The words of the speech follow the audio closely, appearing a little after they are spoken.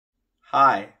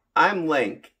Hi, I'm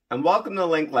Link, and welcome to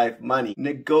Link Life Money.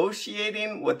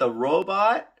 Negotiating with a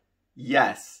robot?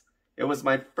 Yes, it was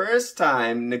my first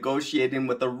time negotiating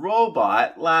with a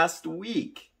robot last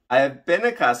week. I have been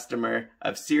a customer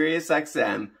of Sirius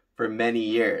XM for many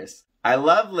years. I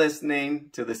love listening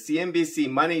to the CNBC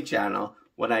Money channel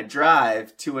when I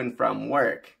drive to and from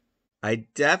work. I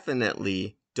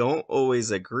definitely don't always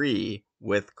agree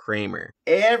with Kramer.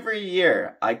 Every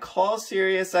year, I call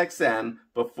Sirius XM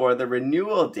before the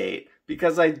renewal date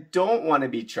because I don't want to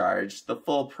be charged the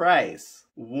full price.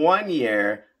 One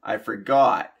year, I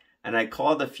forgot, and I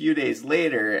called a few days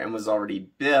later and was already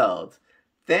billed.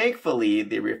 Thankfully,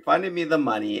 they refunded me the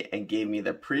money and gave me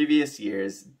the previous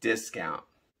year's discount.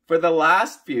 For the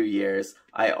last few years,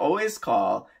 I always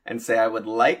call and say I would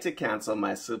like to cancel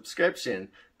my subscription.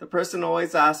 The person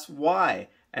always asks why,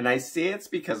 and I say it's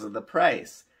because of the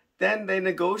price. Then they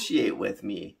negotiate with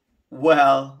me.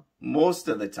 Well, most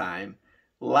of the time.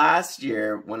 Last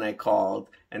year, when I called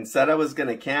and said I was going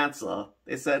to cancel,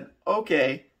 they said,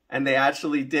 okay, and they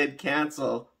actually did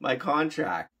cancel my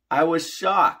contract. I was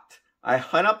shocked. I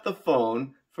hung up the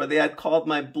phone, for they had called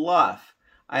my bluff.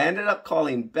 I ended up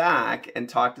calling back and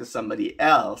talked to somebody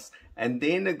else, and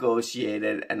they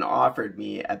negotiated and offered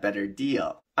me a better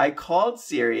deal. I called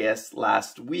Sirius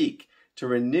last week to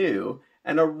renew,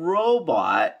 and a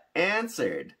robot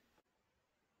answered.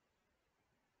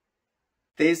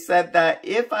 They said that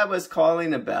if I was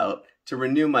calling about to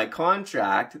renew my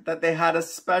contract, that they had a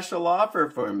special offer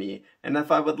for me, and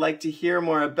if I would like to hear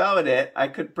more about it, I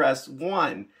could press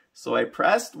 1. So I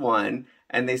pressed 1,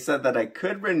 and they said that I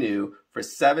could renew for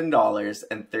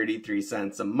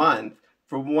 $7.33 a month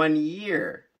for 1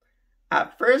 year.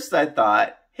 At first I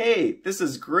thought, hey, this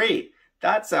is great.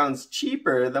 That sounds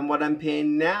cheaper than what I'm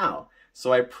paying now.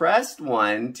 So I pressed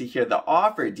 1 to hear the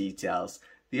offer details.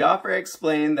 The offer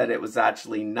explained that it was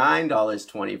actually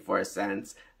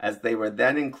 $9.24, as they were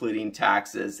then including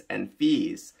taxes and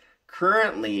fees.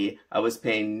 Currently, I was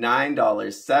paying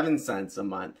 $9.07 a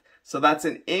month, so that's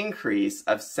an increase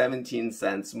of 17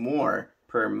 cents more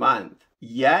per month.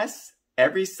 Yes,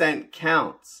 every cent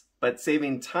counts, but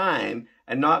saving time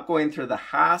and not going through the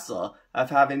hassle of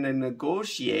having to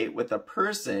negotiate with a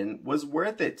person was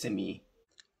worth it to me.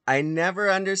 I never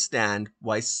understand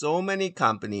why so many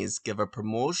companies give a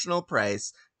promotional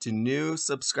price to new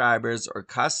subscribers or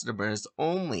customers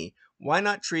only. Why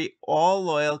not treat all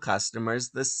loyal customers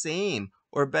the same?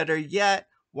 Or better yet,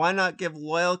 why not give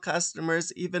loyal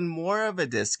customers even more of a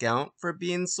discount for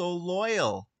being so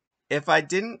loyal? If I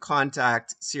didn't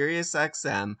contact Sirius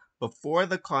XM before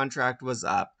the contract was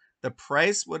up, the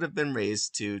price would have been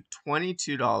raised to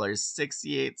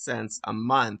 $22.68 a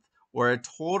month, or a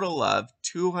total of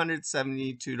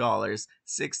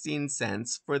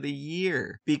 $272.16 for the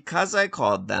year. Because I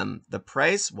called them, the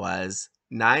price was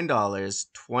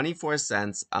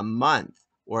 $9.24 a month,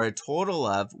 or a total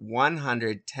of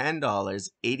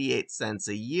 $110.88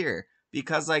 a year.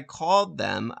 Because I called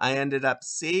them, I ended up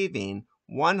saving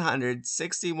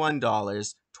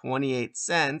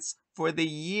 $161.28 for the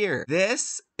year.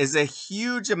 This is a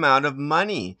huge amount of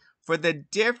money. For the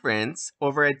difference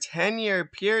over a 10-year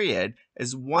period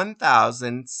is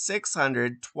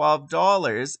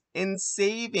 $1,612 in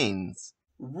savings.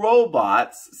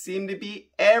 Robots seem to be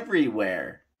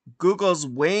everywhere. Google's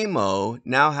Waymo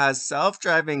now has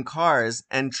self-driving cars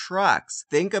and trucks.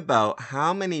 Think about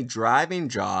how many driving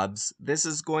jobs this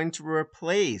is going to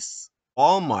replace.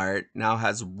 Walmart now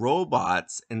has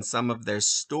robots in some of their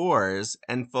stores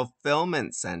and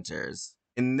fulfillment centers.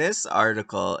 In this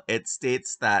article, it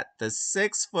states that the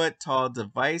 6-foot-tall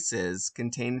devices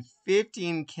contain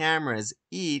 15 cameras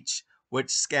each,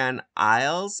 which scan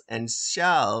aisles and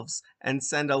shelves and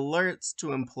send alerts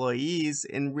to employees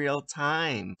in real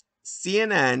time.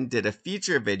 CNN did a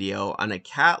feature video on a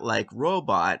cat-like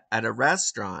robot at a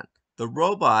restaurant. The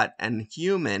robot and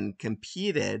human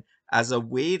competed as a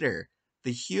waiter.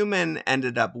 The human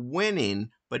ended up winning,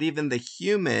 but even the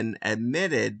human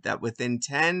admitted that within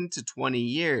 10 to 20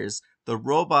 years, the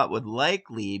robot would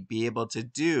likely be able to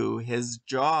do his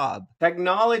job.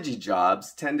 Technology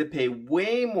jobs tend to pay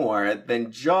way more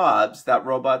than jobs that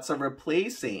robots are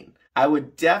replacing. I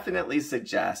would definitely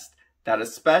suggest that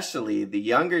especially the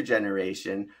younger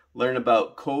generation learn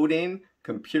about coding,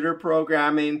 computer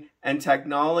programming, and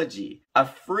technology. A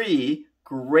free,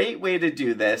 great way to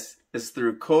do this is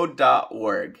through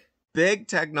code.org. Big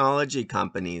technology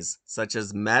companies such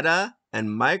as Meta and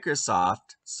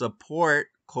Microsoft support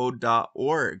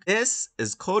code.org. This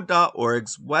is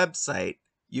code.org's website.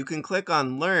 You can click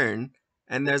on Learn,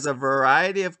 and there's a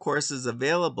variety of courses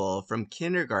available from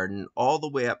kindergarten all the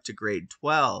way up to grade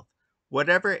 12.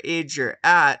 Whatever age you're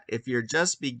at, if you're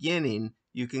just beginning,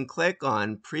 you can click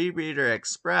on Pre-Reader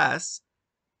Express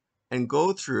and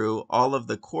go through all of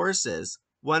the courses.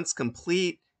 Once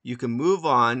complete, you can move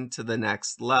on to the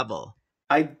next level.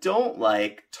 I don't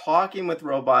like talking with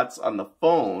robots on the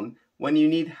phone when you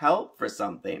need help for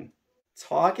something.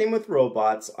 Talking with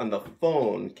robots on the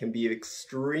phone can be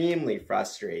extremely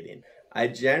frustrating. I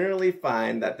generally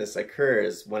find that this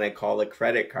occurs when I call a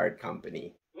credit card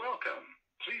company. Welcome.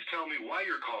 Please tell me why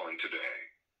you're calling today.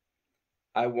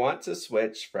 I want to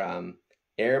switch from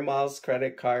Air Miles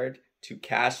credit card to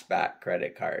cashback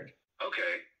credit card.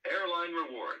 Okay, airline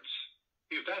rewards.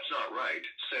 If that's not right,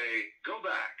 say, go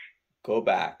back. Go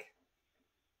back.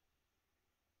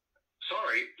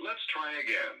 Sorry, let's try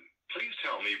again. Please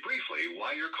tell me briefly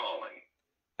why you're calling.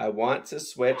 I want to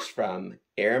switch from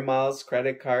Air Miles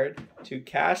credit card to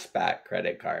cashback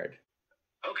credit card.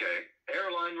 Okay,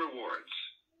 airline rewards.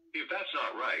 If that's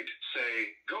not right,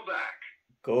 say, go back.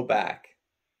 Go back.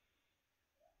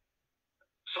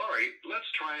 Sorry, let's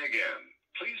try again.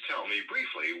 Please tell me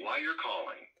briefly why you're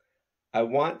calling. I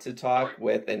want to talk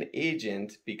with an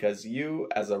agent because you,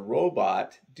 as a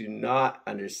robot, do not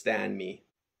understand me.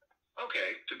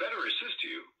 Okay, to better assist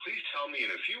you, please tell me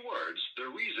in a few words the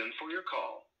reason for your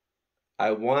call.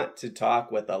 I want to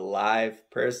talk with a live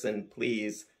person,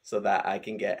 please, so that I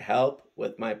can get help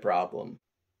with my problem.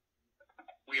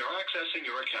 We are accessing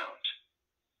your account.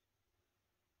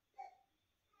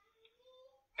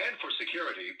 And for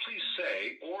security, please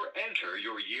say or enter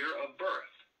your year of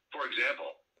birth. For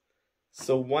example.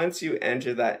 So once you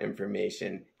enter that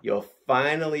information, you'll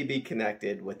finally be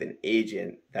connected with an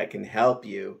agent that can help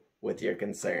you with your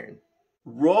concern.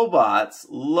 Robots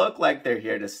look like they're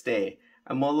here to stay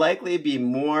and will likely be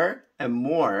more and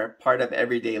more part of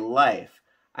everyday life.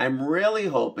 I'm really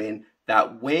hoping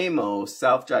that Waymo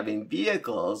self-driving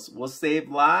vehicles will save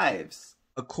lives.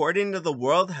 According to the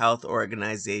World Health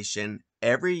Organization,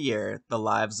 every year the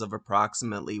lives of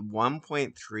approximately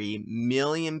 1.3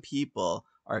 million people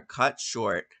are cut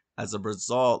short as a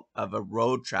result of a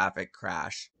road traffic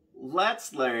crash.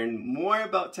 Let's learn more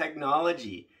about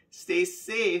technology. Stay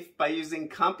safe by using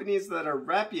companies that are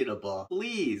reputable.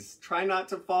 Please try not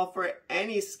to fall for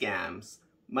any scams.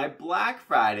 My Black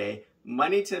Friday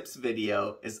Money Tips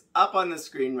video is up on the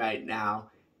screen right now.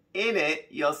 In it,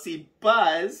 you'll see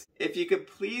Buzz. If you could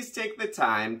please take the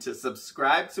time to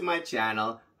subscribe to my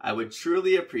channel, I would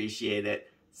truly appreciate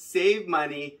it. Save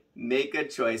money, make good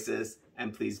choices,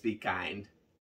 and please be kind.